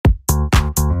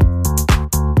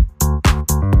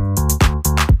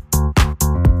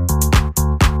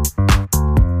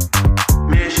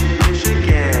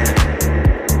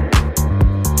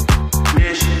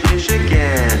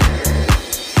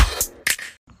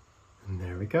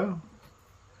There we go.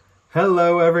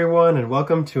 Hello, everyone, and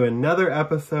welcome to another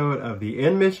episode of the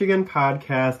In Michigan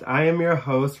podcast. I am your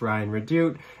host, Ryan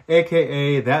Redoute,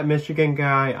 aka That Michigan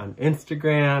Guy on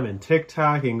Instagram and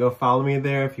TikTok. You can go follow me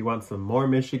there if you want some more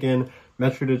Michigan,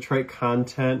 Metro Detroit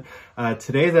content.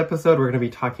 Today's episode, we're going to be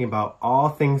talking about all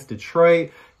things Detroit,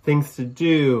 things to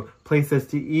do, places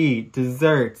to eat,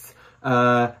 desserts,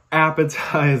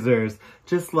 appetizers,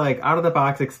 just like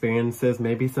out-of-the-box experiences,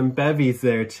 maybe some bevies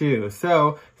there too.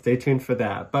 So stay tuned for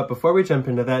that. But before we jump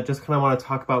into that, just kind of want to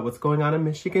talk about what's going on in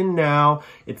Michigan now.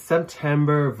 It's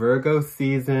September, Virgo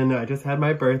season. I just had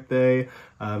my birthday,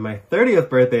 my 30th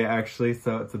birthday actually,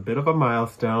 so it's a bit of a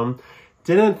milestone.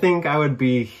 Didn't think I would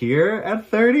be here at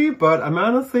 30, but I'm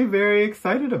honestly very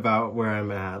excited about where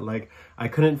I'm at. Like, I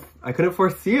couldn't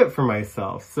foresee it for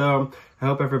myself. So I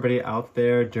hope everybody out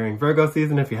there during Virgo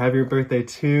season, if you have your birthday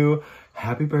too,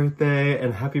 happy birthday,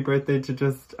 and happy birthday to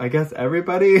just, I guess,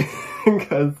 everybody,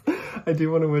 because I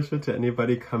do want to wish it to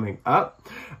anybody coming up,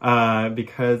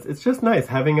 because it's just nice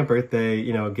having a birthday,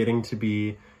 you know, getting to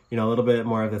be, you know, a little bit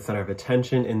more of the center of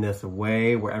attention in this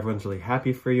way where everyone's really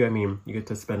happy for you. I mean, you get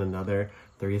to spend another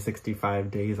 365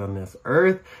 days on this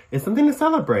earth. It's something to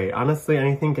celebrate. Honestly,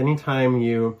 I think anytime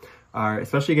you are,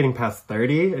 especially getting past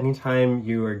 30, anytime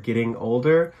you are getting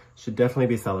older, should definitely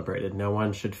be celebrated. No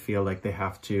one should feel like they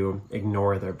have to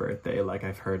ignore their birthday, like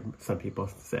I've heard some people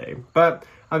say. But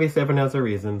obviously everyone has their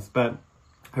reasons, but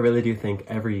I really do think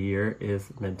every year is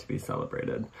meant to be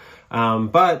celebrated.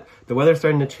 But the weather's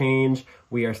starting to change.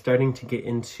 We are starting to get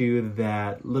into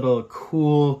that little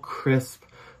cool, crisp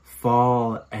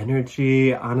fall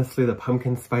energy. Honestly, the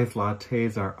pumpkin spice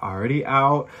lattes are already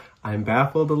out. I'm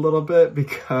baffled a little bit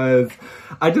because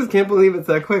I just can't believe it's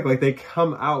that quick. Like, they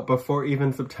come out before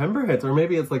even September hits, or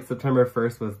maybe it's like September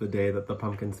 1st was the day that the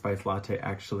pumpkin spice latte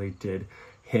actually did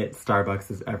hit.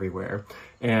 Starbucks is everywhere.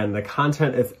 And the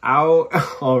content is out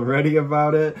already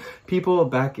about it. People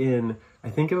back in,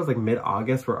 I think it was like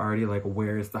mid-August, were already like,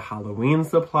 where's the Halloween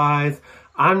supplies?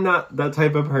 I'm not that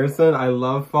type of person. I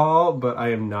love fall, but I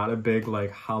am not a big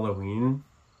like Halloween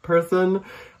person.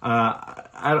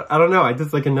 I don't know. I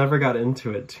just like never got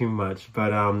into it too much.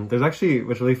 But there's actually,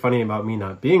 what's really funny about me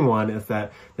not being one is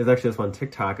that there's actually this one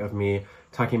TikTok of me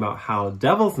talking about how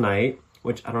Devil's Night,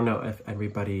 which I don't know if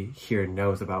everybody here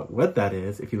knows about what that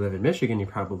is. If you live in Michigan, you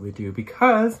probably do,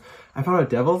 because I found out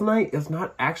Devil's Night is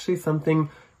not actually something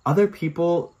other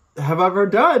people have ever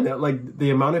done. Like, the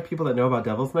amount of people that know about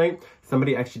Devil's Night,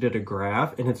 somebody actually did a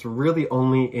graph, and it's really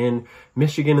only in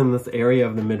Michigan, in this area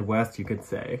of the Midwest, you could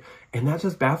say. And that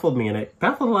just baffled me, and it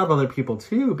baffled a lot of other people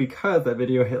too, because that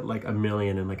video hit like 1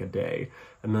 million in like a day,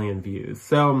 1 million views.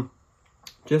 So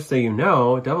just so you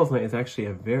know, Devil's Night is actually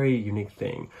a very unique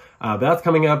thing. But that's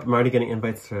coming up. I'm already getting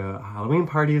invites to Halloween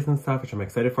parties and stuff, which I'm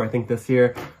excited for. I think this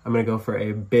year I'm going to go for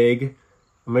a big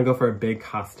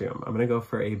costume. I'm going to go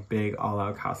for a big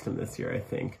all-out costume this year, I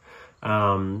think.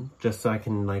 Just so I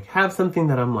can like have something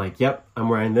that I'm like, yep, I'm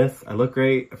wearing this. I look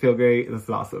great. I feel great. This is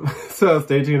awesome. So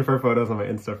stay tuned for photos on my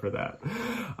Insta for that.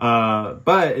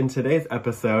 But in today's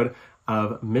episode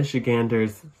of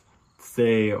Michiganders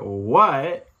Say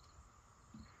What,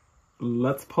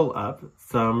 let's pull up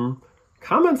some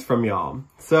comments from y'all.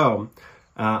 So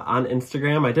on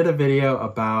Instagram, I did a video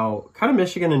about kind of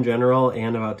Michigan in general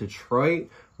and about Detroit,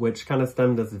 which kind of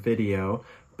stemmed this video.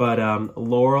 But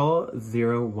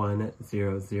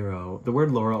Laurel0100, the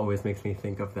word Laurel always makes me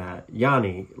think of that.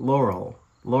 Yanni, Laurel,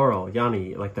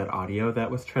 Yanni, like that audio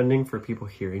that was trending for people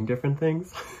hearing different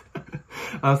things.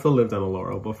 I also lived on a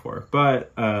laurel before,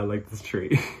 but like this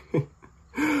tree.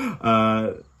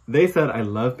 They said, I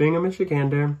love being a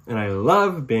Michigander, and I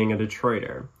love being a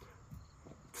Detroiter.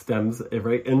 Stems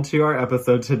right into our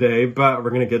episode today, but we're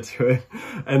going to get to it.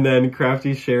 And then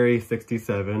Crafty Sherry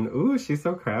 67. Ooh, she's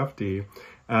so crafty.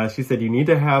 She said, you need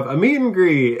to have a meet and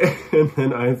greet. And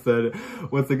then I said,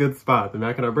 what's a good spot? The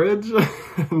Mackinac Bridge?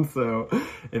 And so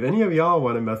if any of y'all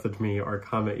want to message me or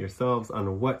comment yourselves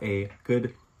on what a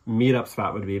good meetup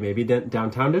spot would be, maybe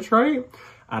downtown Detroit.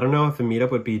 I don't know if a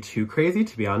meetup would be too crazy,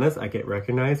 to be honest. I get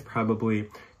recognized probably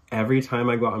every time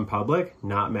I go out in public.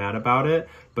 Not mad about it,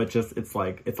 but just it's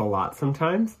like, it's a lot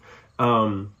sometimes.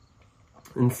 And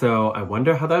so I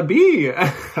wonder how that'd be.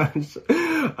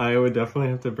 I would definitely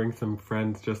have to bring some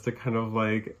friends just to kind of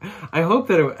like, I hope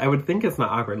that I would think it's not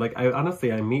awkward. Like,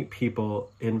 I meet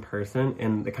people in person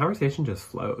and the conversation just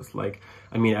flows. Like,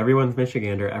 I mean, everyone's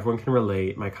Michigander, everyone can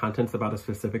relate. My content's about a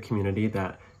specific community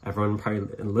that everyone probably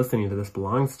listening to this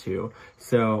belongs to.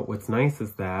 So what's nice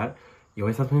is that you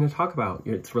always have something to talk about.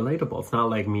 It's relatable. It's not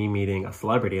like me meeting a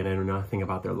celebrity and I know nothing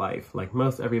about their life. Like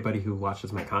most everybody who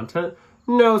watches my content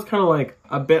knows kind of like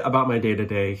a bit about my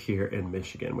day-to-day here in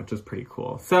Michigan, which is pretty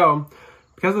cool. So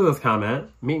because of this comment,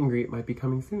 meet and greet might be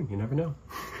coming soon. You never know.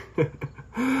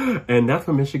 And that's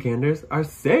what Michiganders are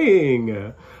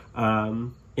saying.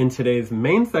 In today's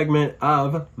main segment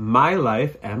of My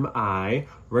Life MI,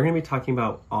 we're going to be talking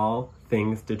about all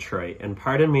things Detroit. And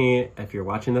pardon me if you're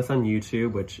watching this on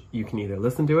YouTube, which you can either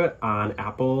listen to it on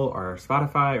Apple or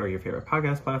Spotify or your favorite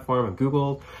podcast platform or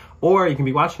Google, or you can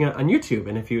be watching it on YouTube.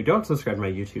 And if you don't subscribe to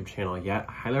my YouTube channel yet,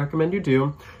 I highly recommend you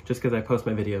do, just because I post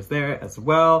my videos there as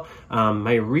well.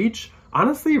 My reach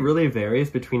honestly really varies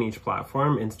between each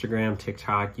platform: Instagram,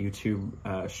 TikTok,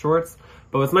 YouTube, Shorts.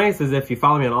 But what's nice is if you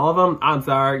follow me on all of them, odds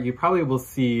are you probably will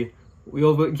see,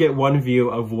 you'll get one view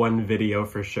of one video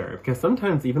for sure. Because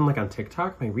sometimes even like on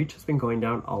TikTok, my reach has been going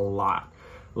down a lot.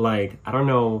 Like, I don't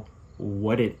know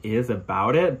what it is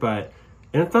about it, but,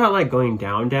 and it's not like going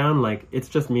down, like it's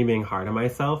just me being hard on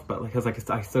myself, but because like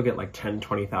I still get like 10,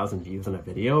 20,000 views in a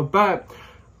video. But,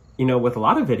 you know, with a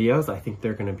lot of videos, I think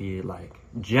they're going to be like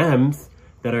gems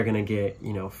that are going to get,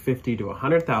 you know, 50 to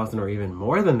 100,000 or even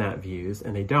more than that views,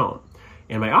 and they don't.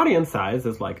 And my audience size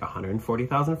is like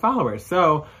 140,000 followers.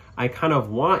 So I kind of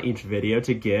want each video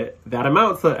to get that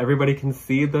amount so that everybody can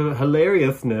see the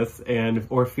hilariousness and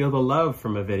or feel the love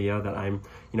from a video that I'm,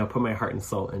 you know, put my heart and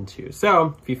soul into.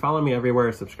 So if you follow me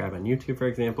everywhere, subscribe on YouTube, for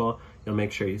example, you'll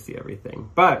make sure you see everything.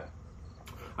 But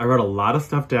I wrote a lot of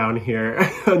stuff down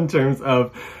here in terms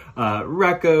of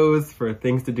recos for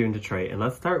things to do in Detroit. And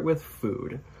let's start with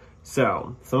food.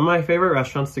 So some of my favorite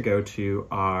restaurants to go to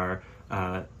are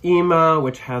Ima,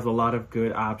 which has a lot of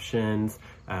good options.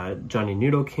 Johnny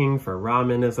Noodle King for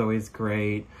ramen is always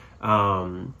great.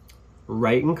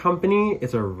 Wright and Company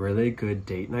is a really good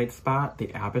date night spot.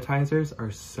 The appetizers are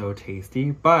so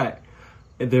tasty, but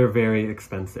they're very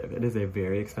expensive. It is a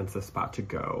very expensive spot to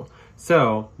go.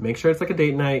 So make sure it's like a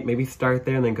date night, maybe start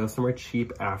there and then go somewhere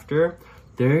cheap after.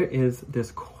 There is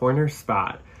this corner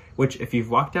spot, which if you've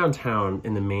walked downtown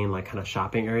in the main like kind of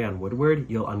shopping area on Woodward,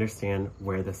 you'll understand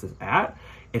where this is at.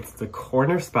 It's the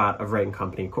corner spot of Wright and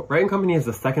Company. Wright and Company is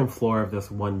the second floor of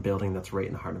this one building that's right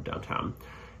in the heart of downtown.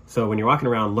 So when you're walking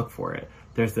around, look for it.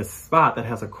 There's this spot that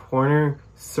has a corner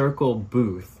circle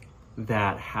booth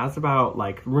that has about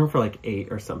like room for like 8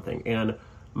 or something. And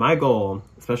my goal,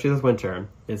 especially this winter,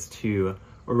 is to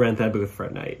rent that booth for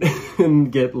a night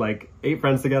and get like 8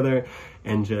 friends together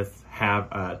and just have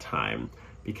a time.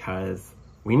 Because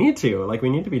we need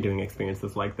to be doing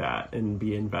experiences like that and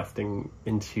be investing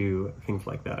into things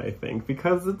like that, I think,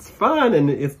 because it's fun and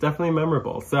it's definitely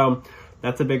memorable. So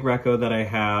that's a big reco that I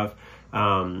have.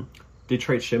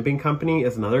 Detroit Shipping Company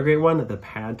is another great one, the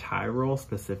Pad Thai roll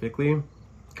specifically.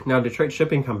 Now, Detroit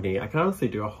Shipping Company, I can honestly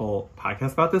do a whole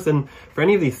podcast about this. And for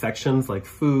any of these sections like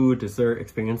food, dessert,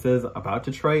 experiences about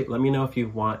Detroit, let me know if you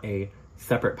want a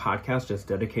separate podcast just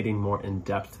dedicating more in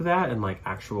depth to that and like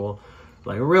actual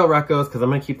like real recos, because I'm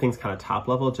going to keep things kind of top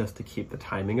level just to keep the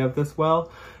timing of this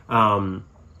well.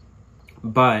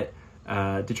 But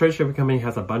Detroit Shipping Company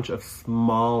has a bunch of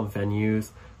small venues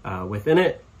within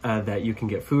it that you can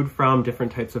get food from,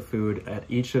 different types of food at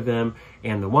each of them.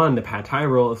 And the Pad Thai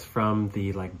roll is from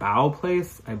the like Bao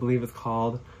place, I believe it's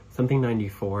called, something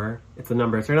 94. It's a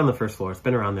number, it's right on the first floor. It's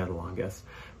been around there the longest.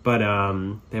 But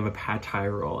they have a Pad Thai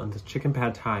roll, and it's chicken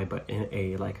Pad Thai, but in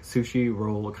a like sushi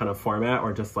roll kind of format,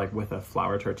 or just like with a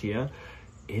flour tortilla.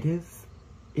 It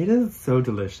is so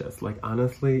delicious. Like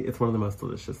honestly, it's one of the most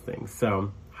delicious things.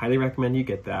 So highly recommend you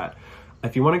get that.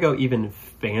 If you want to go even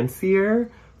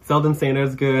fancier, Selden Santa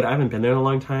is good. I haven't been there in a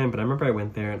long time, but I remember I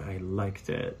went there and I liked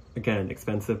it. Again,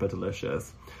 expensive but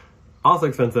delicious. Also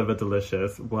expensive but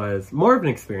delicious was more of an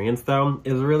experience though,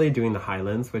 is really doing the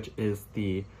Highlands, which is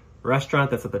the restaurant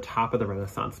that's at the top of the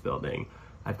Renaissance building.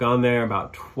 I've gone there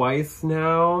about twice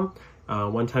now.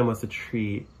 One time was to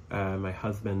treat my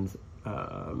husband's,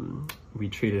 we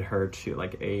treated her to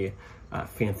like a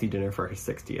fancy dinner for her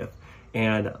 60th.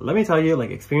 And let me tell you, like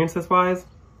experiences wise,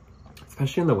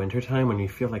 especially in the wintertime when you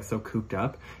feel like so cooped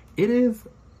up, it is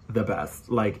the best.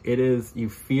 Like it is, you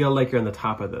feel like you're in the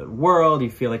top of the world, you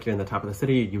feel like you're in the top of the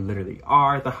city, you literally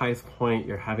are at the highest point,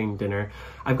 you're having dinner.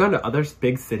 I've gone to other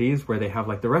big cities where they have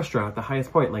like the restaurant at the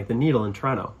highest point, like the Needle in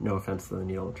Toronto. No offense to the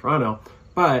Needle in Toronto,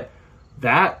 but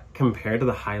that compared to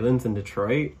the Highlands in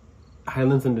Detroit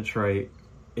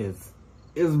is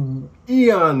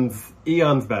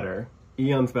eons better.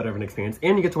 Eons better of an experience.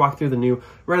 And you get to walk through the new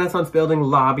Renaissance building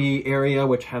lobby area,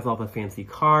 which has all the fancy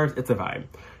cars. It's a vibe.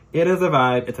 It is a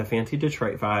vibe. It's a fancy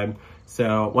Detroit vibe.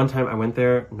 So one time I went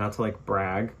there, not to like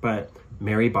brag, but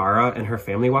Mary Barra and her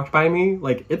family walked by me.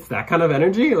 Like it's that kind of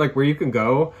energy, like where you can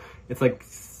go. It's like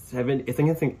I think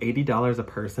it's like $80 a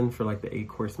person for like the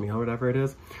 8-course meal or whatever it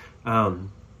is.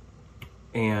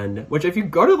 And which if you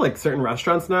go to like certain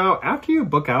restaurants now, after you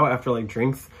book out after like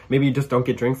drinks, maybe you just don't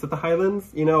get drinks at the Highlands,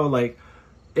 you know, like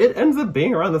it ends up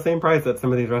being around the same price at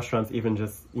some of these restaurants, even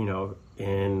just, you know,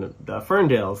 in the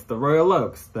Ferndales, the Royal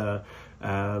Oaks, the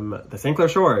St. Clair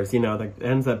Shores, you know, like it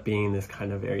ends up being this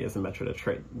kind of areas in Metro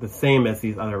Detroit, the same as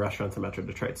these other restaurants in Metro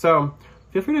Detroit. So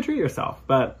feel free to treat yourself.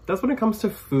 But that's when it comes to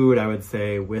food, I would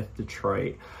say, with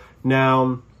Detroit.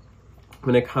 Now,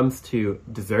 when it comes to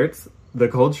desserts, the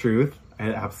Cold Truth,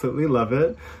 I absolutely love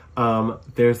it.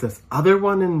 There's this other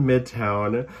one in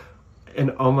Midtown,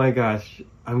 and oh my gosh,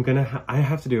 I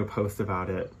have to do a post about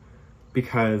it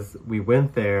because we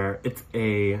went there.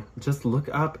 Just look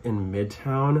up in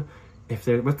Midtown,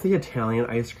 what's the Italian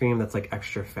ice cream that's like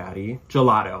extra fatty?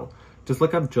 Gelato. Just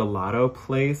look up Gelato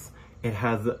Place. It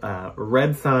has a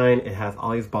red sign. It has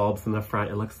all these bulbs in the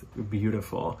front. It looks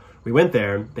beautiful. We went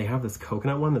there. They have this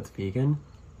coconut one that's vegan.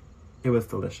 It was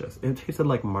delicious. It tasted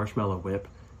like marshmallow whip.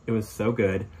 It was so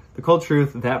good. The Cold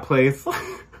Truth, that place.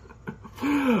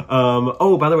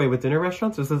 Oh, by the way, with dinner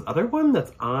restaurants, there's this other one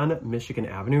that's on Michigan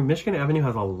Avenue. Michigan Avenue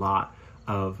has a lot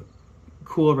of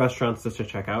cool restaurants just to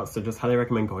check out, so just highly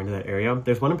recommend going to that area.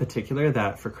 There's one in particular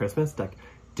that for Christmas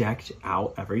decked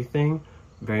out everything.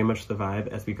 Very much the vibe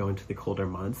as we go into the colder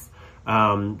months.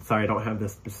 Sorry, I don't have the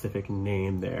specific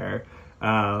name there.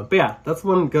 But yeah, that's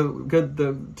one good.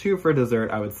 The two for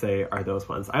dessert, I would say, are those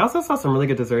ones. I also saw some really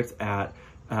good desserts at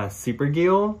Super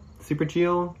Geel.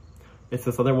 It's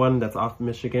this other one that's off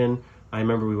Michigan. I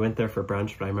remember we went there for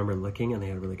brunch, but I remember looking and they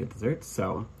had really good desserts.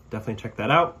 So definitely check that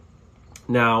out.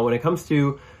 Now, when it comes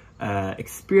to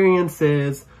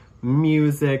experiences,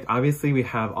 music, obviously we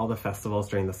have all the festivals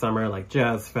during the summer, like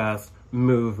Jazz Fest,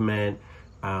 Movement,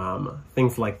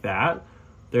 things like that.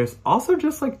 There's also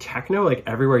just like techno, like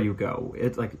everywhere you go.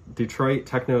 It's like Detroit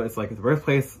techno is like the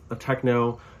birthplace of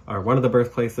techno, or one of the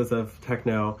birthplaces of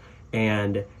techno,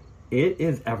 and it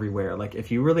is everywhere. Like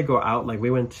if you really go out, like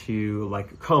we went to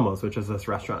like Como's, which is this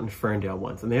restaurant in Ferndale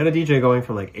once, and they had a DJ going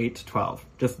from like 8 to 12,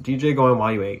 just DJ going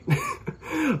while you ate.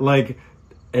 Like,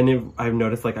 and I've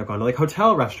noticed, like, I've gone to, like,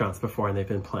 hotel restaurants before and they've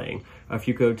been playing. If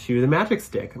you go to the Magic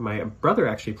Stick, my brother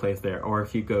actually plays there. Or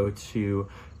if you go to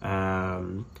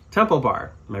Temple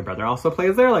Bar, my brother also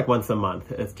plays there, like, once a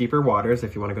month. It's Deeper Waters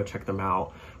if you want to go check them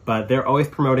out. But they're always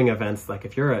promoting events. Like,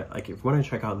 if you want to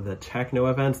check out the techno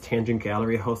events, Tangent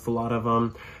Gallery hosts a lot of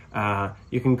them.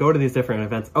 You can go to these different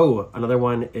events. Oh, another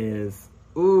one is,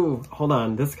 hold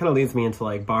on. This kind of leads me into,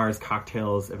 like, bars,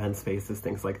 cocktails, event spaces,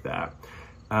 things like that.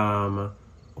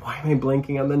 Why am I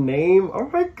blanking on the name? Oh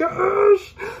my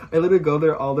gosh! I literally go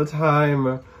there all the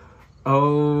time.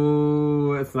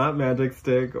 Oh, it's not Magic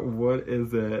Stick. What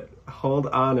is it? Hold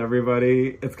on,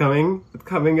 everybody. It's coming. It's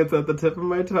coming. It's at the tip of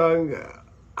my tongue.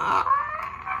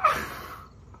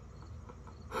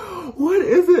 What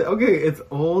is it? Okay, it's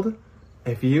old.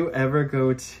 If you ever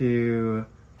go to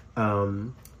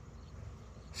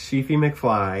Sheefy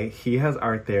McFly, he has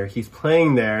art there. He's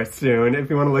playing there soon. If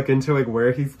you want to look into like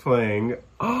where he's playing.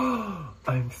 Oh,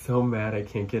 I'm so mad I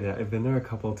can't get it. I've been there a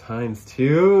couple times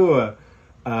too.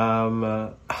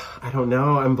 I don't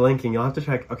know. I'm blanking. You'll have to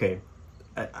check. Okay,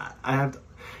 I have to,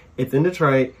 it's in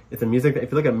Detroit. It's a music.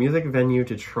 If you look at music venue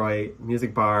Detroit,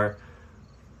 music bar.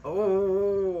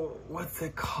 Oh, what's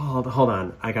it called? Hold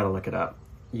on. I gotta look it up.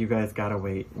 You guys gotta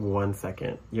wait 1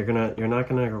 second. You're not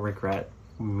gonna regret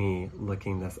me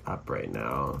looking this up right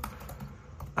now.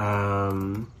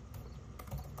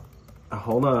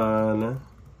 Hold on.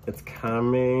 It's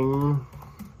coming.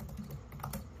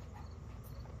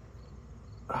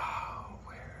 Oh,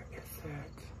 where is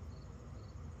it?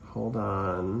 Hold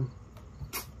on.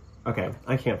 Okay,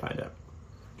 I can't find it.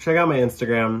 Check out my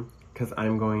Instagram, because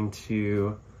I'm going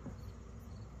to...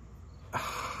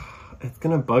 It's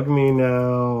gonna bug me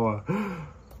now.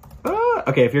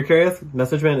 Okay, if you're curious,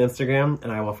 message me on Instagram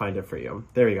and I will find it for you.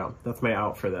 There we go. That's my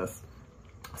out for this.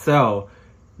 So,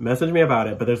 message me about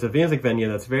it, but there's a music venue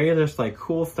that's very just like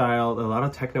cool style. A lot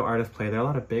of techno artists play there. A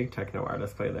lot of big techno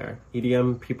artists play there.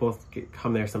 EDM people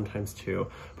come there sometimes too.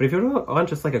 But if you want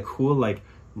just like a cool like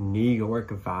New York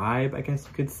vibe, I guess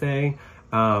you could say,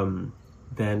 then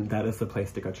that is the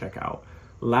place to go check out.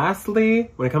 Lastly,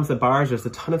 when it comes to bars, there's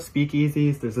a ton of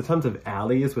speakeasies. There's a tons of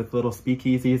alleys with little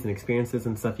speakeasies and experiences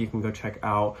and stuff you can go check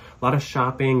out. A lot of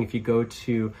shopping. If you go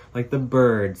to like the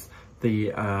Birds,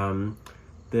 the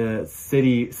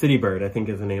City Bird, I think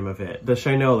is the name of it. The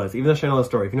Shinolas, even the Shinola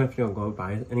store. If you don't go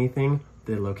buy anything,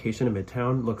 the location in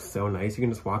Midtown looks so nice. You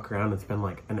can just walk around and spend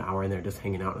like an hour in there just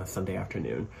hanging out on a Sunday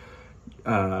afternoon.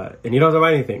 and you don't have to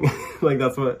buy anything. Like,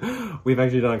 that's what we've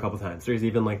actually done a couple times. There's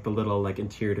even like the little like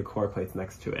interior decor place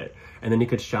next to it. And then you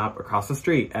could shop across the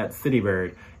street at City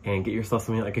Bird and get yourself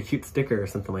something like a cute sticker or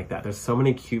something like that. There's so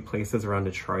many cute places around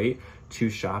Detroit to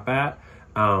shop at.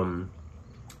 Oh,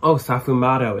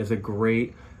 Safumado is a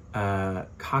great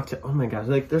cocktail. Oh my gosh,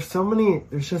 like there's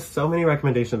just so many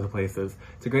recommendations of places.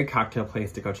 It's a great cocktail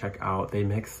place to go check out. They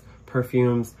mix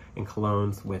perfumes and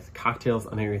colognes with cocktails.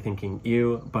 I know you're thinking,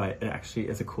 ew, but it actually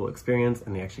is a cool experience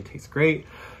and they actually taste great.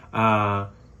 I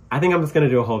think I'm just gonna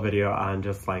do a whole video on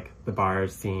just like the bar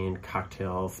scene,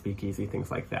 cocktails, speakeasy,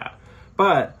 things like that.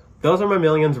 But those are my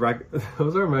million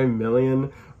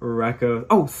recos.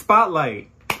 Oh, Spotlight.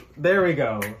 There we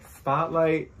go.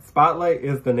 Spotlight. Spotlight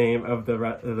is the name of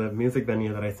the music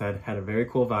venue that I said had a very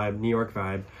cool vibe, New York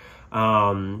vibe.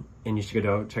 And you should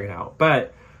go check it out.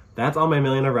 But that's all my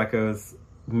million of recos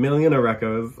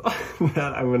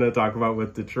that I'm going to talk about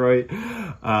with Detroit.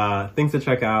 Things to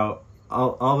check out,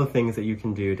 all the things that you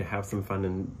can do to have some fun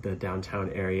in the downtown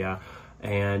area.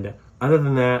 And other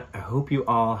than that, I hope you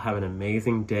all have an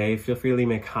amazing day. Feel free to leave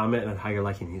me a comment on how you're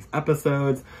liking these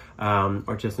episodes,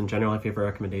 or just in general, if you have a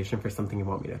recommendation for something you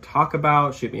want me to talk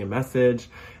about, shoot me a message.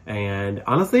 And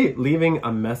honestly, leaving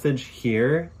a message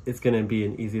here is going to be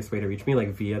an easiest way to reach me,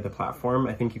 like via the platform.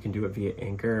 I think you can do it via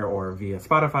Anchor or via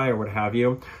Spotify or what have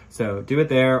you. So do it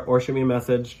there or shoot me a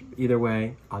message. Either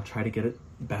way, I'll try to get it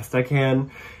best I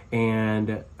can.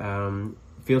 And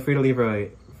feel free to leave a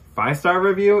 5-star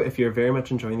review if you're very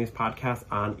much enjoying these podcasts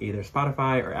on either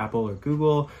Spotify or Apple or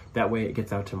Google. That way it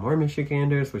gets out to more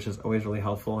Michiganders, which is always really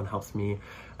helpful and helps me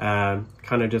kind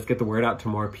of just get the word out to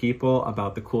more people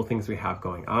about the cool things we have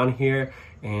going on here.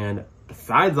 And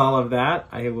besides all of that,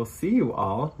 I will see you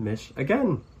all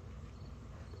again.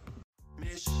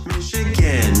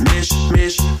 Michigan,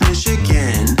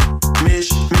 Michigan.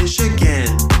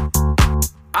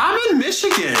 I'm in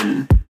Michigan.